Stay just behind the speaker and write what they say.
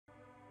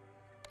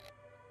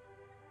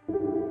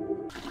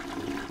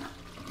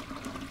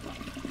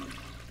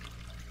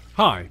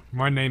Hi,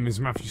 my name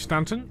is Matthew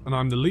Stanton, and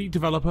I'm the lead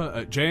developer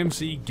at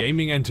JMC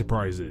Gaming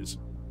Enterprises.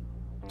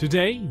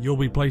 Today, you'll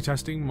be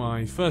playtesting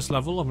my first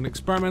level of an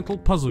experimental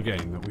puzzle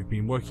game that we've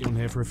been working on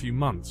here for a few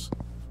months.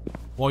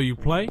 While you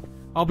play,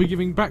 I'll be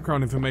giving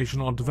background information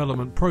on our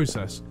development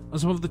process and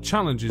some of the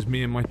challenges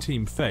me and my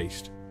team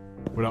faced.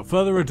 Without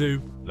further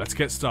ado, let's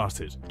get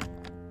started.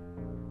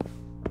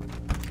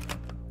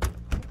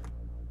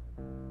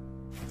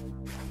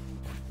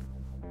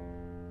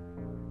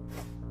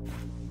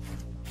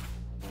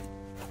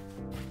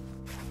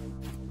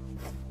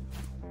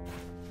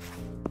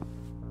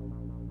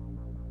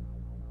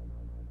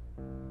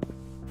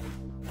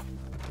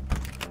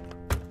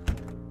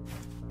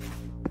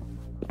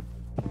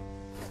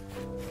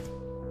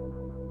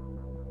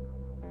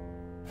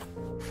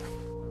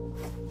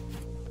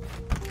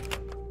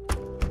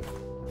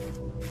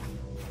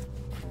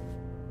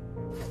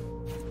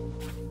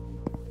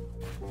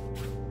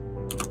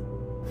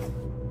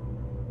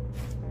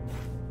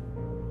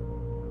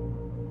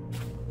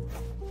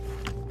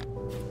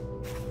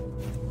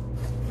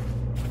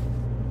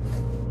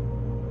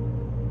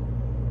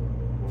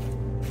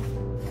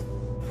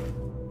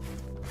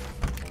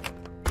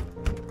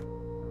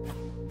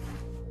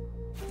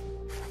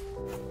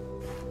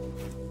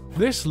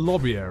 This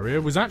lobby area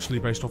was actually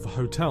based off a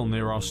hotel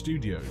near our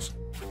studios.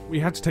 We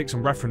had to take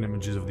some reference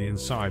images of the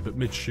inside, but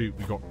mid-shoot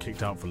we got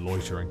kicked out for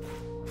loitering.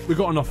 We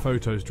got enough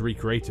photos to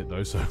recreate it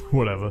though, so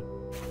whatever.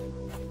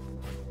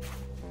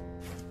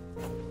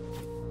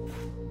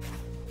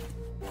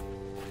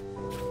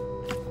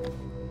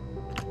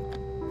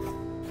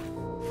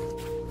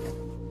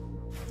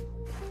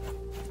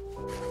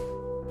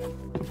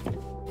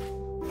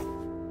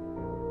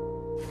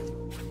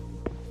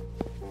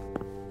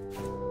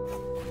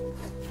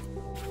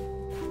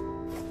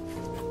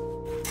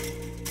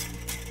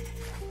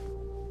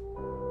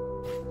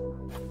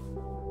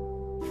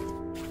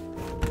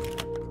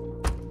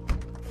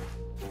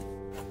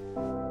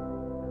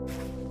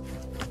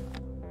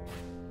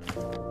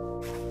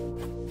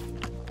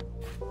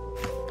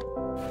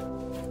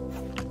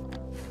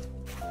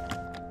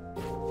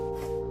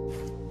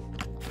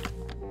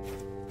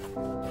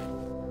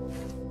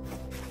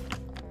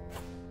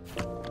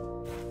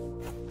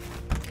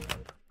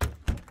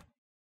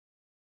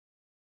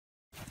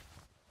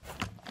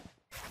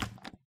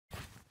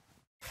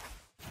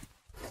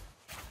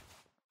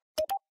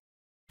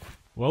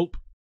 Welp,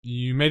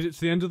 you made it to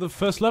the end of the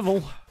first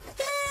level.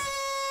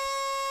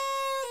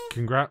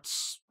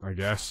 Congrats, I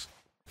guess.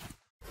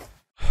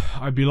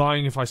 I'd be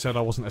lying if I said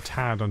I wasn't a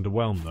tad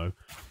underwhelmed, though.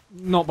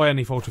 Not by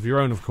any fault of your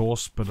own, of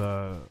course, but,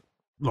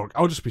 look,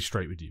 I'll just be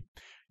straight with you.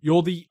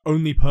 You're the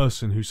only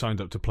person who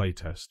signed up to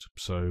playtest,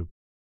 so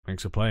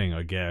thanks for playing,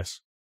 I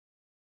guess.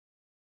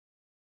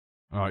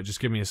 Alright,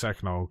 just give me a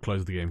second, I'll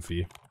close the game for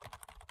you.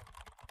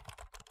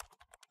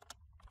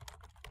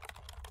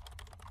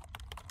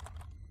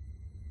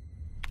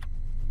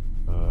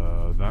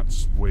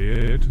 That's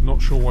weird.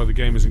 Not sure why the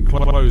game isn't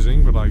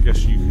closing, but I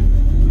guess you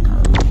can...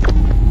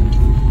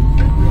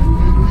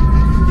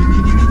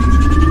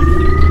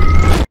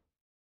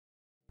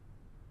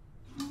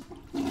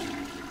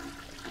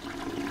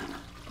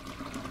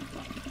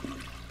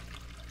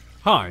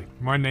 Hi,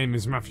 my name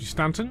is Matthew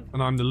Stanton,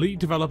 and I'm the lead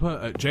developer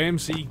at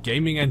JMC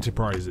Gaming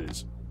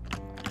Enterprises.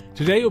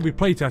 Today you'll be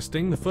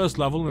playtesting the first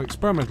level of an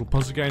experimental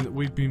puzzle game that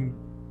we've been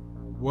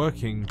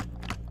working...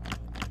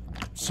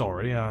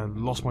 Sorry, I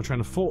lost my train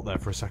of thought there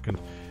for a second.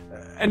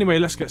 Anyway,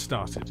 let's get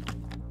started.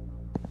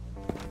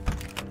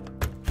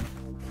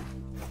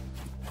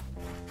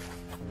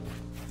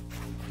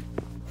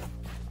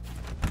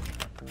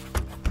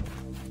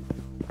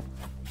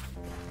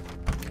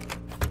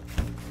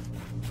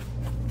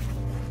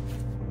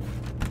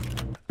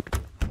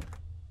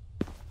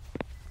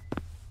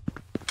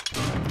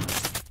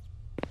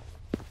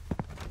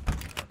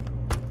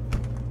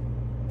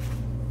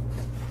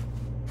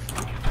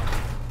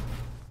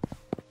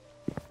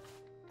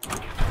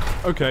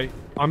 Okay,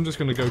 I'm just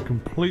going to go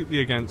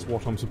completely against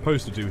what I'm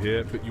supposed to do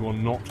here, but you are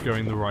not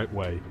going the right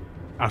way.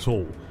 At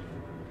all.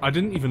 I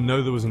didn't even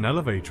know there was an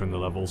elevator in the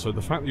level, so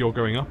the fact that you're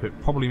going up it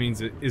probably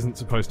means it isn't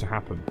supposed to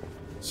happen.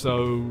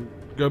 So,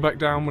 go back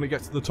down when it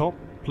gets to the top,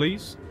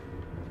 please?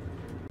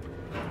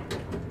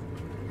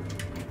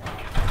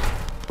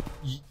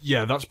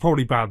 Yeah, that's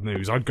probably bad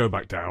news. I'd go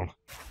back down.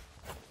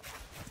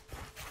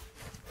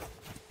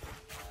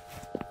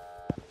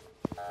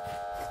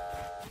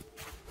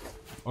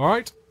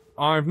 Alright.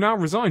 I've now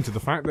resigned to the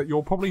fact that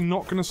you're probably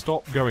not going to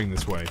stop going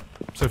this way.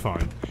 So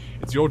fine.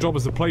 It's your job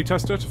as the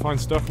playtester to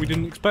find stuff we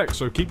didn't expect,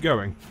 so keep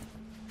going.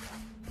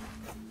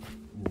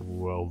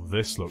 Well,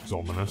 this looks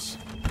ominous.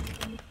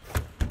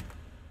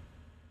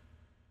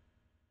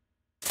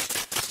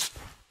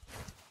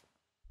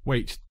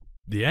 Wait,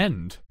 the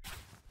end?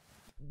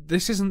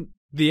 This isn't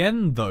the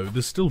end, though.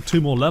 There's still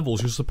 2 more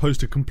levels you're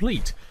supposed to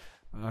complete.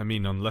 I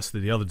mean, unless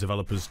the other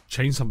developers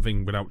change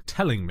something without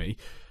telling me.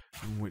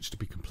 Which, to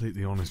be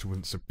completely honest,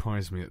 wouldn't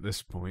surprise me at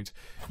this point.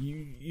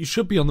 You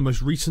should be on the most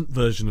recent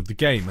version of the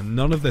game, and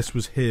none of this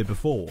was here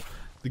before.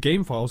 The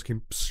game files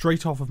came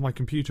straight off of my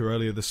computer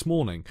earlier this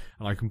morning,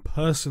 and I can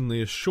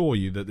personally assure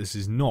you that this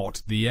is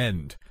not the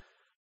end.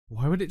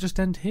 Why would it just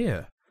end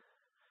here?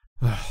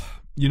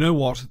 You know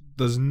what?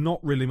 There's not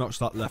really much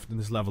that left in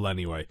this level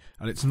anyway,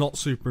 and it's not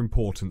super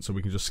important, so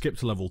we can just skip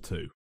to level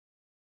 2.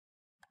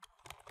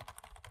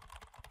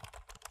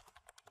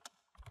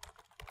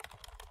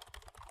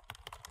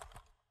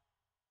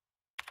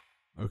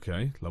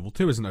 Okay, level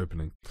 2 isn't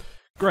opening.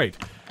 Great.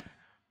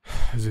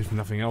 As if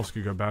nothing else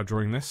could go bad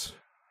during this.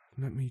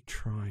 Let me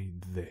try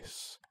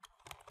this.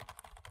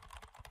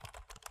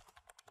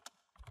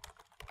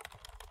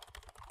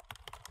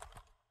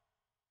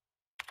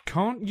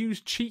 Can't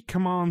use cheat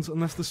commands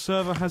unless the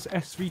server has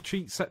SV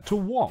cheat set to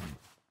 1.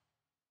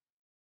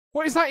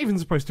 What is that even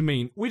supposed to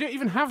mean? We don't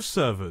even have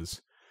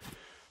servers.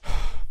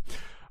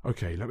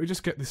 Okay, let me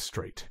just get this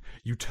straight.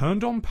 You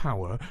turned on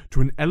power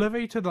to an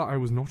elevator that I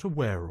was not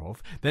aware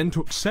of, then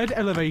took said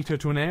elevator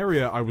to an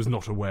area I was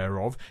not aware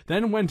of,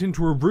 then went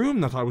into a room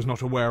that I was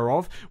not aware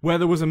of, where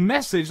there was a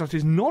message that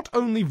is not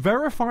only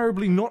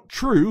verifiably not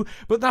true,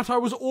 but that I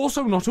was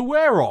also not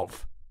aware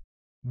of.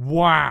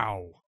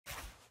 Wow.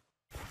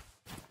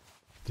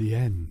 The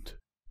end.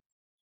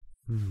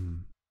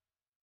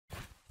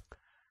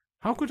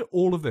 How could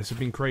all of this have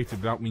been created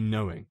without me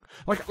knowing?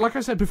 Like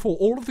I said before,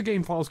 all of the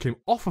game files came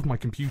off of my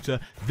computer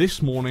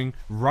this morning,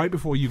 right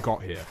before you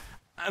got here.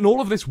 And all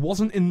of this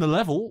wasn't in the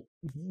level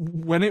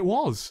when it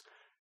was.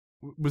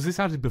 Was this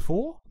added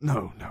before?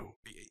 No.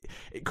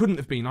 It couldn't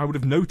have been. I would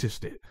have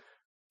noticed it.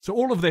 So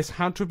all of this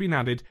had to have been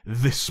added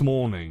this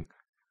morning.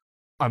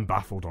 I'm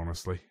baffled,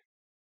 honestly.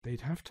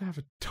 They'd have to have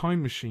a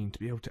time machine to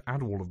be able to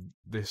add all of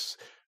this,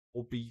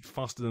 or be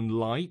faster than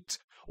light.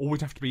 Or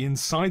we'd have to be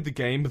inside the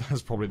game, but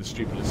that's probably the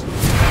stupidest.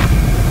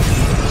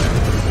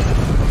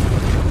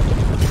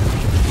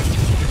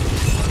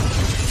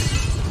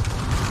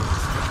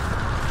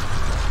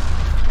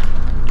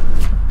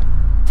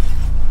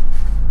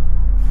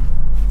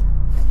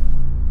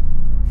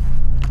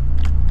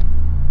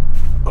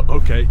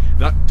 Okay,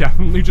 that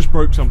definitely just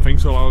broke something,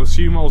 so I'll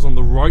assume I was on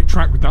the right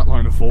track with that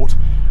line of thought.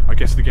 I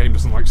guess the game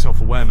doesn't like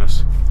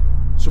self-awareness.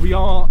 So we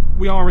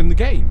are in the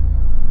game.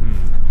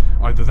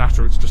 Either that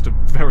or it's just a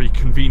very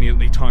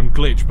conveniently timed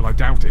glitch, but I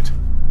doubt it.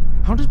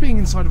 How does being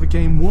inside of a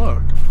game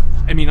work?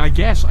 I mean, I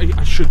guess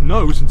I should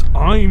know since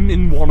I'm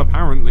in one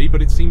apparently,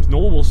 but it seems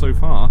normal so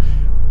far.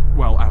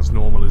 Well, as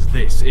normal as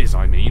this is,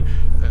 I mean.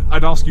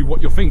 I'd ask you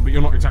what you think, but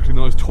you're not exactly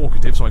the most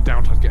talkative, so I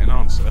doubt I'd get an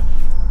answer.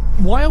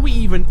 Why are we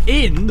even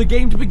in the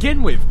game to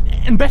begin with?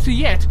 And better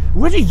yet,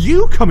 where do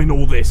you come in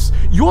all this?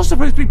 You're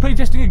supposed to be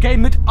playtesting a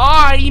game that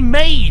I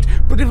made,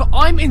 but if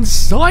I'm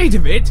inside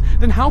of it,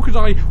 then how could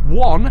I,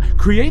 1,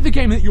 create the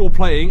game that you're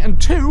playing,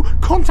 and 2,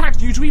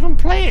 contact you to even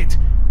play it?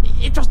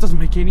 It just doesn't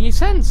make any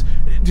sense.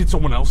 Did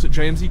someone else at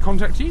JMC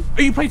contact you?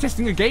 Are you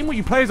playtesting a game where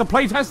you play as a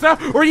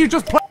playtester, or are you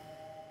just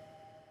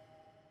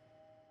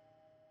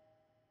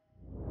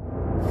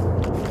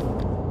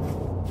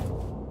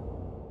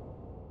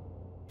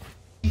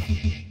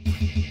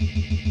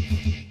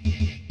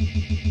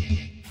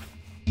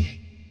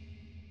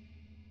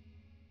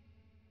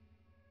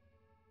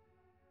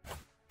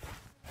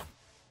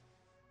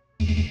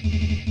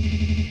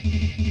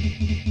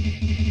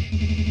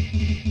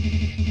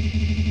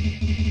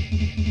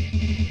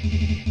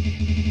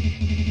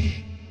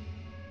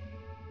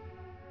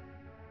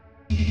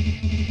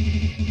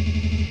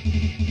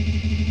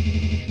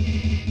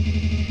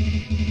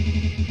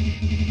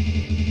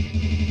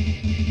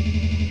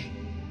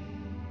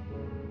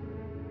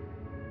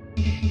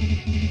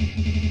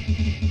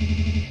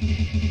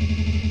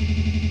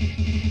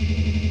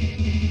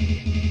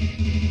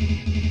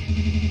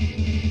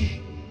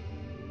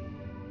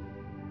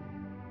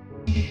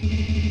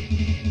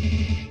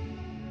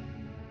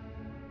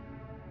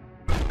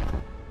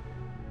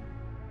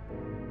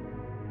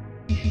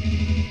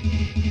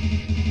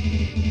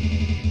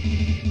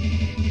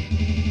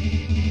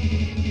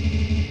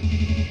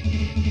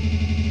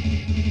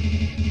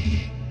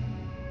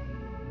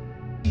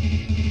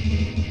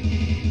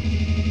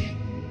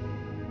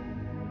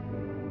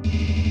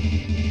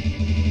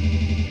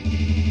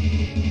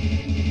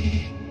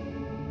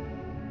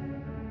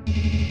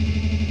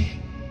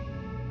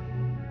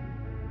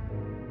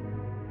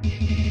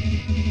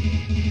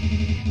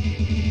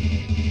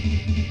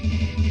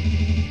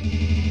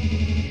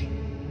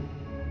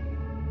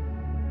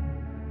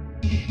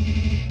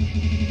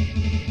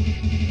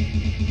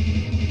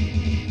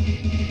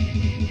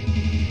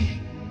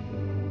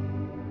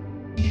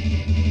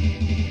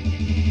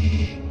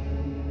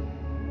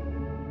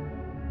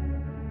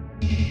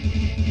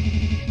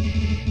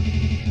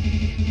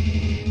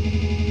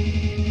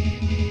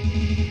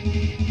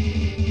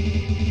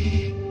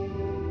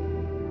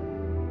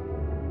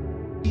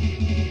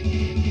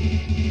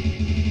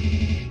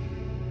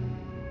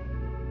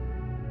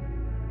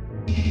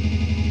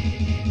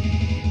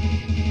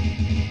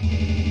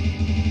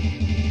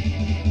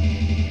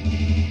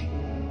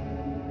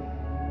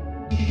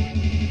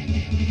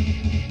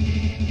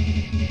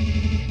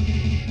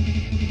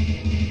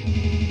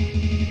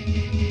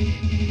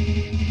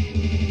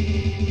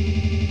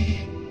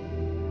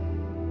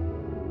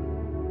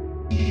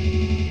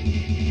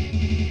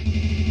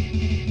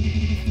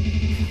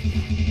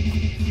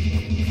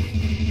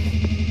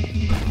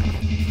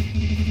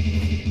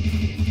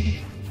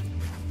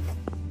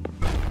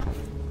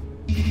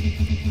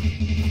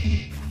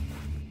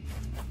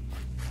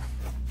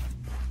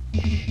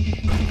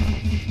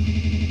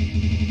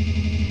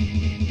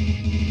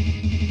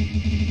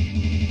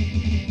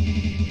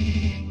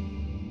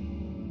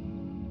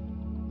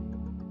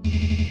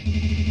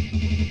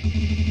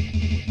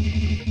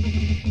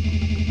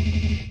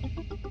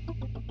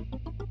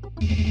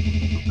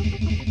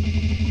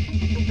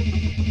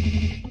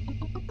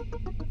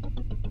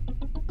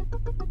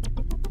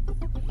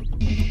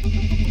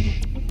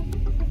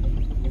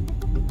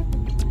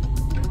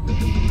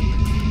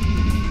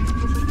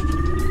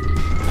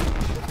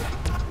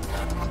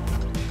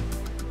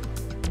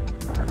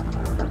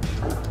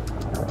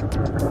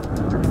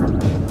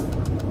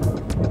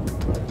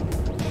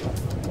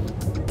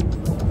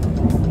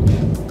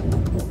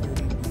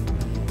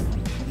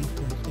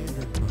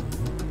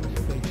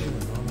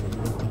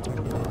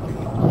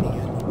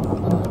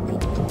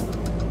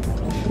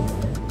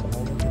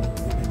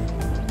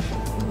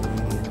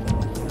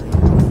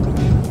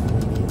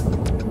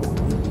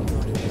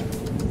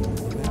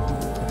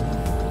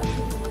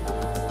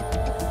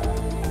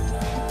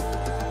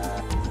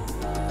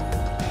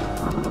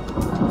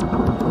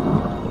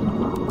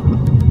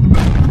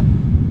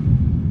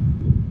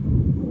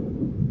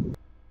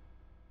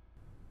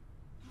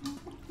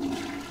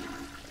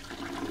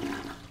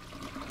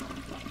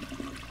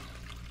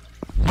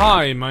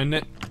Hi,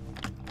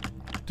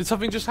 Did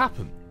something just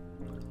happen?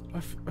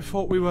 I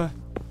thought we were...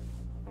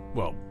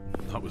 Well,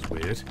 that was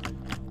weird.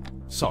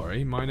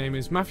 Sorry, my name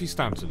is Matthew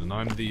Stanton and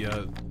I'm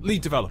the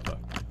lead developer.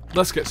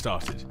 Let's get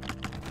started.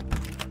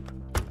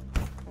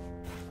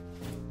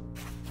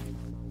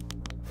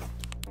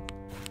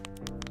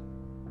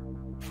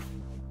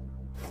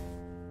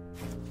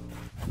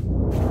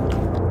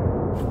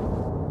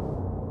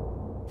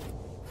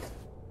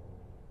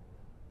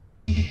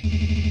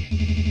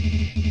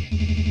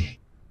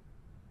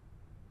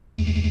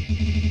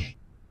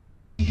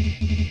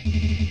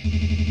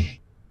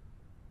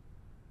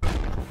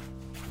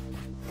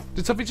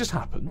 Did something just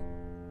happen?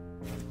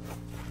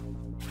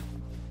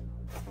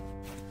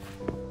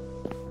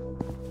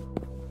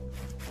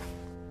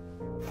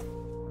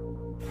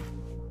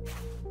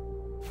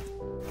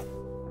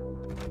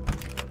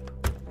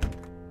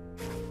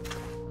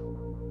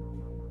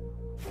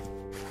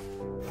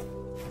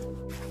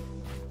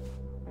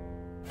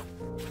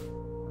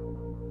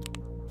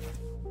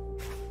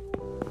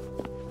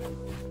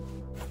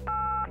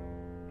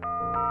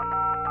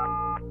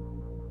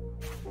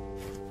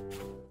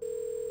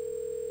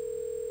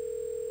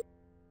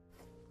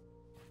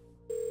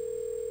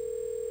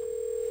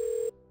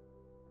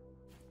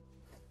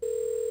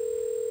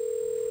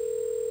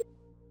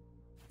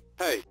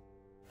 Hey,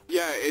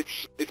 yeah,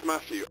 it's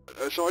Matthew.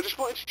 So I just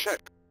wanted to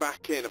check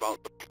back in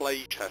about the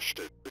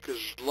playtester, because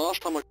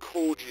last time I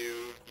called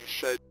you, you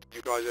said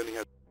you guys only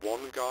had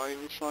one guy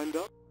signed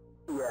up?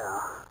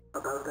 Yeah,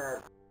 about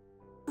that,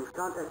 we've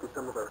contacted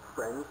some of our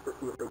friends to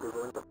see if they'd be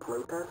willing to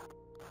playtest,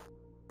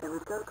 and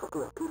we've got a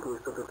couple of people who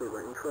said that they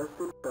were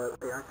interested,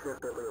 but they aren't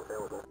currently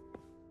available.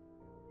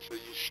 So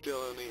you still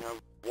only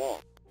have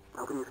one?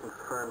 Nobody's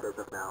confirmed as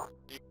of now.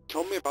 You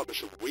told me about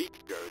this a week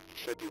ago, and you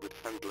said you would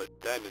handle it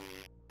then, and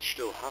you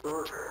still haven't.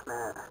 Look,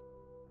 Matt,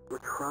 we're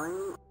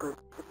trying, but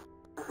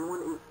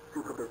everyone is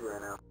super busy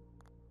right now.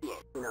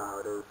 Look, You know how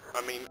it is.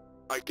 I mean,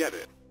 I get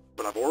it,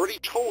 but I've already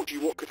told you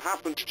what could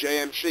happen to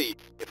JMC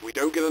if we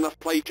don't get enough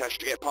playtests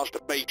to get past the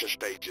beta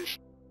stages.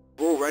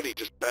 We're already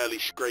just barely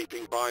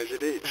scraping by as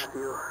it is.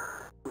 Matthew,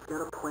 we've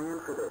got a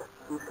plan for this.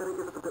 You just gotta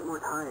give us a bit more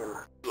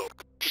time.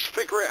 Look, just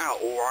figure it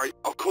out, alright?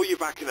 I'll call you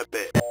back in a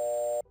bit.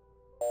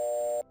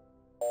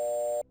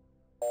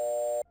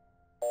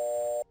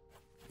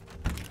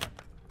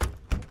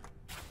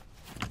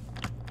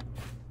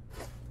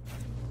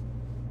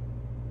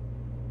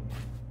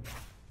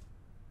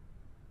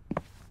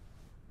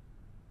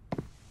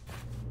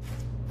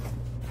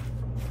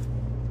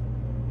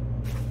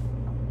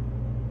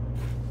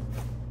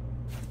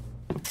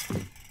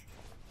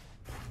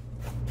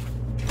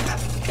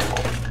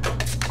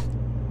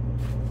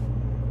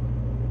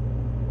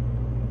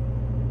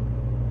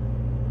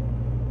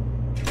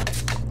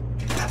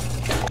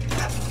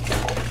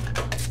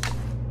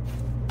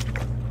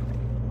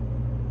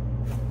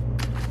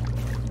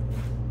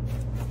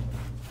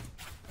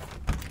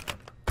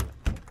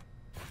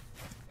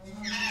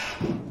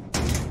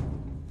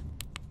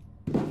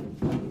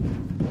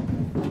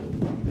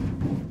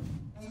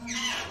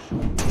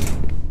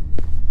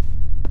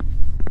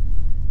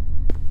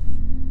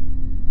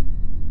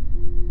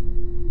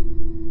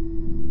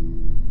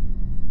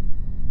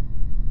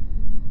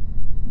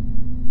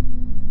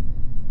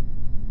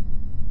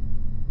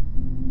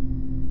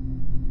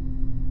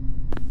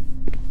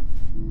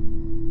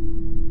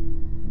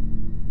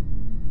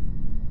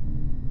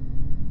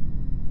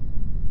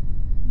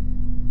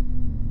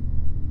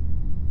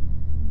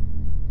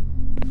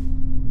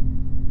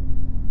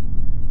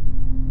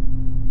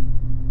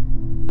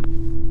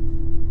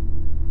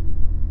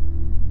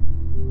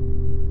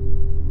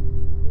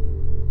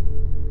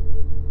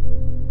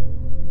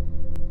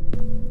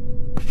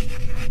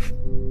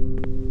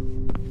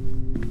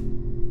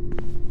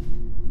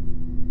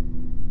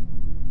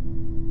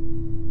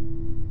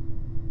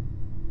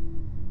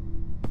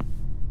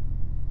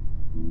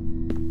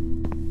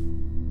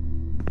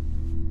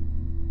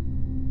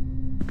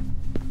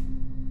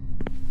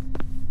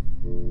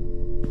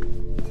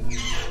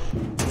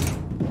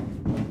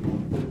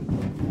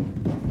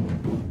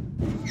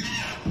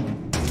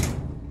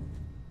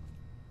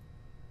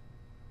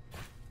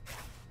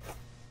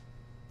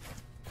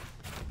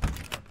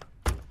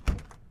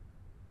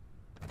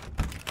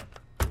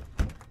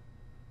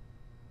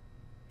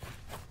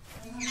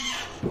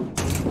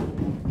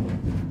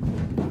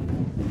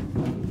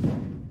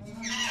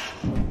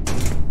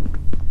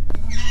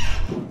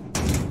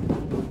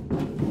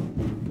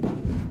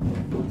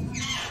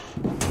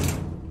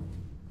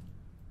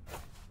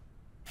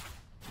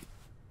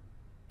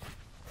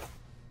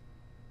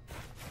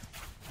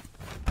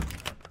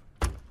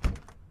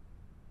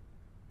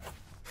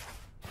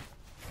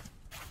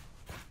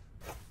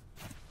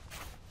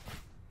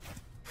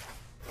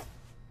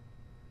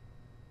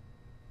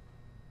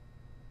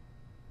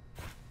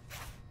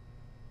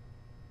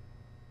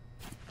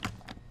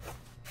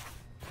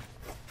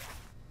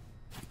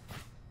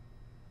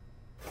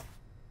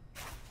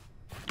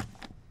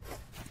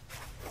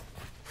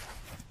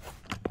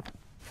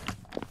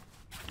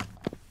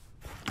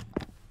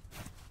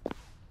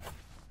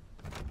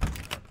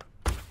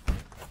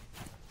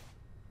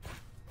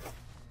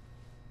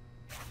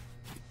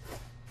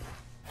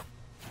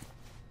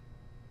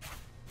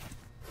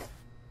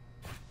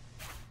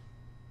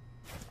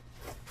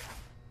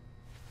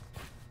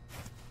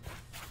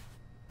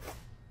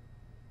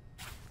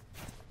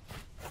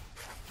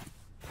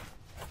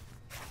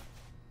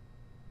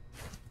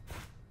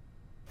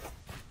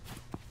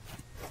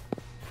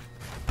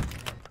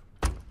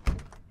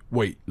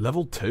 Wait,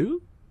 level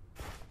 2?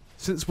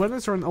 Since when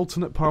is there an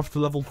alternate path to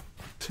level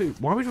 2?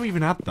 Why would we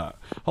even add that?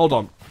 Hold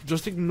on,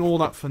 just ignore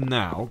that for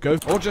now. Go,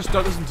 or just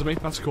don't listen to me,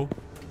 that's cool.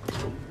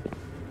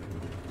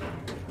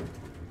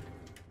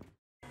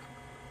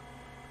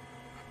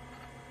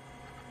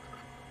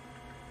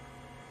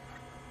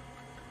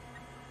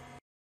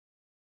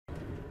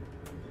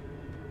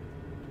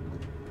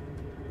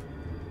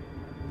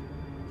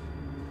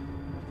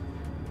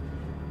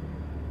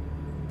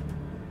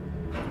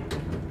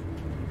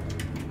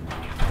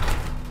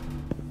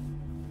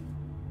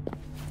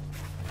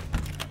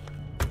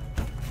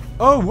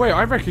 Oh wait,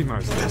 I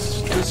recognise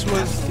this. This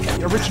was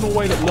the original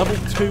way that level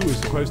 2 was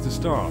supposed to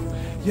start.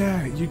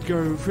 Yeah, you'd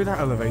go through that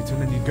elevator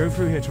and then you'd go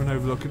through here to an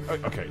overlook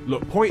and... okay,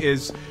 look, point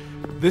is,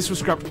 this was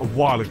scrapped a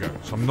while ago,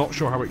 so I'm not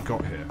sure how it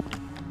got here.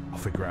 I'll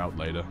figure it out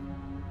later.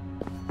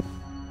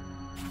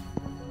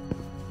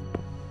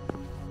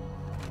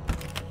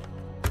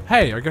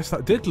 Hey, I guess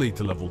that did lead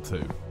to level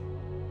 2.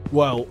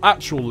 Well,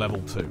 actual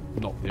level 2,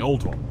 not the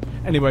old one.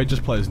 Anyway,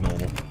 just play as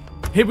normal.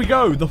 Here we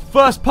go, the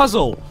first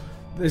puzzle!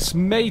 This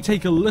may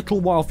take a little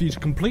while for you to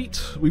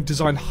complete. We've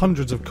designed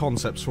hundreds of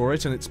concepts for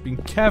it, and it's been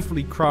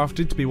carefully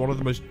crafted to be one of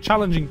the most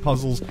challenging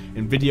puzzles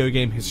in video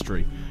game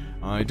history.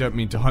 I don't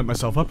mean to hype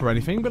myself up or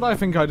anything, but I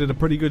think I did a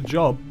pretty good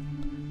job.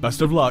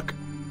 Best of luck.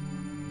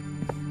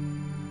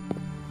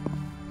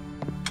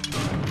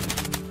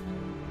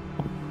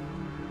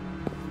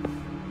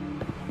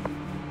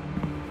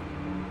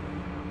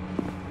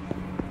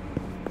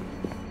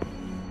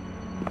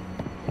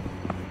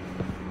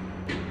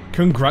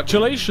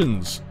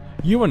 Congratulations!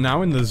 You are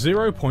now in the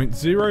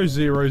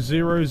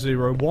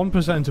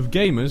 0.00001% of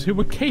gamers who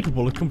were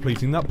capable of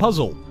completing that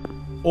puzzle.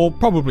 Or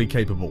probably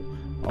capable.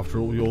 After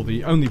all, you're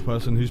the only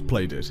person who's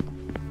played it.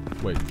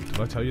 Wait,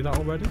 did I tell you that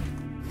already?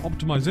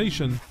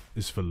 Optimization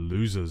is for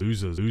losers,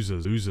 losers,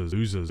 losers, losers,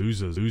 losers,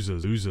 losers,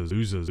 losers, losers,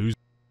 losers, losers.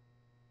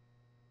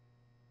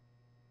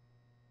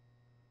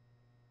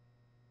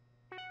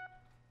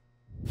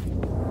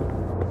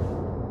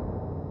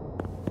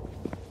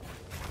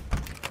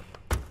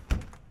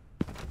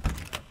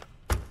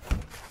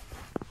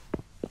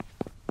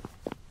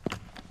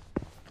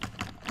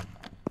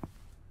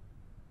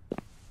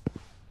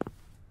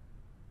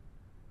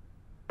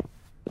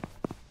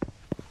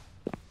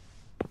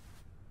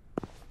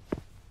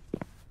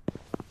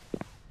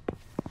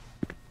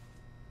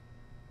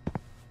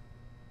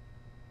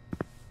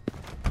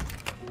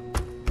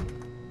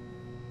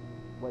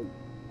 Wait,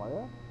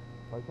 fire?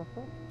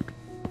 Playtester?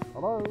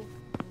 Hello?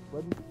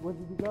 Where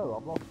did you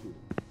go? I've lost you.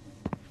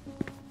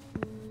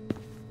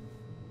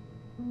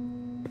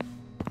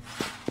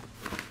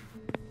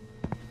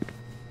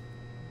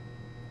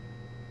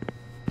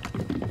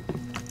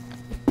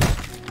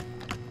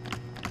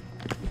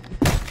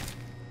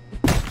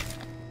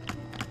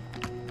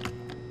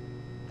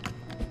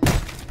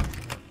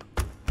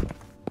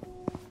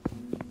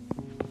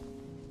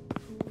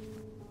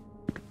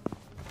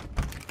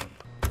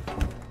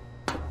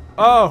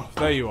 Oh,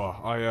 there you are.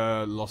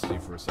 I lost you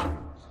for a second.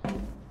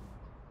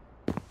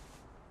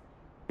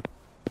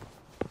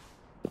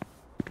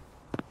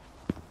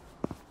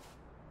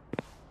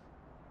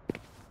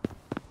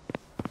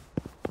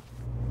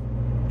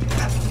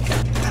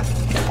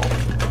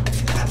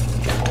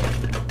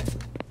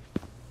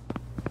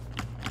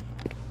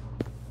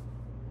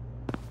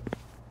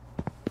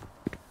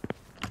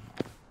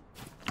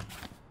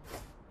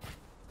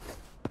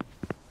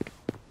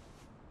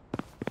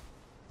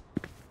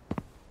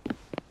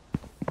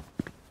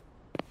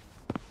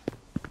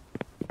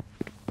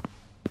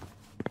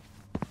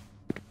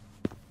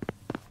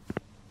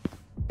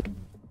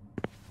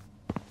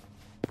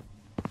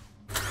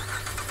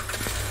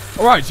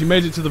 Alright, you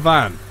made it to the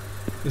van.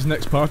 This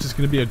next part is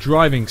going to be a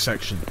driving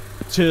section.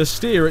 To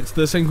steer, it's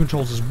the same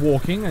controls as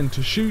walking, and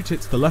to shoot,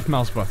 it's the left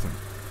mouse button.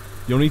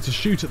 You'll need to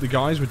shoot at the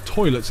guys with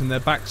toilets in their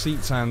back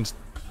seats and...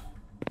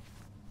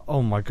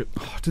 oh my god.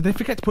 Oh, did they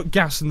forget to put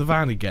gas in the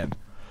van again?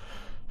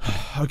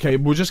 Okay,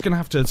 we're just going to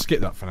have to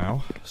skip that for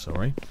now.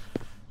 Sorry.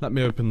 Let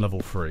me open level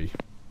 3.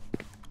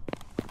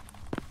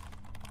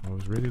 I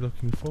was really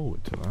looking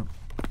forward to that.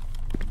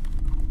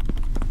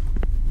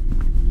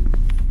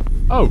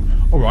 Oh,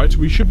 alright,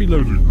 we should be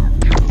loaded.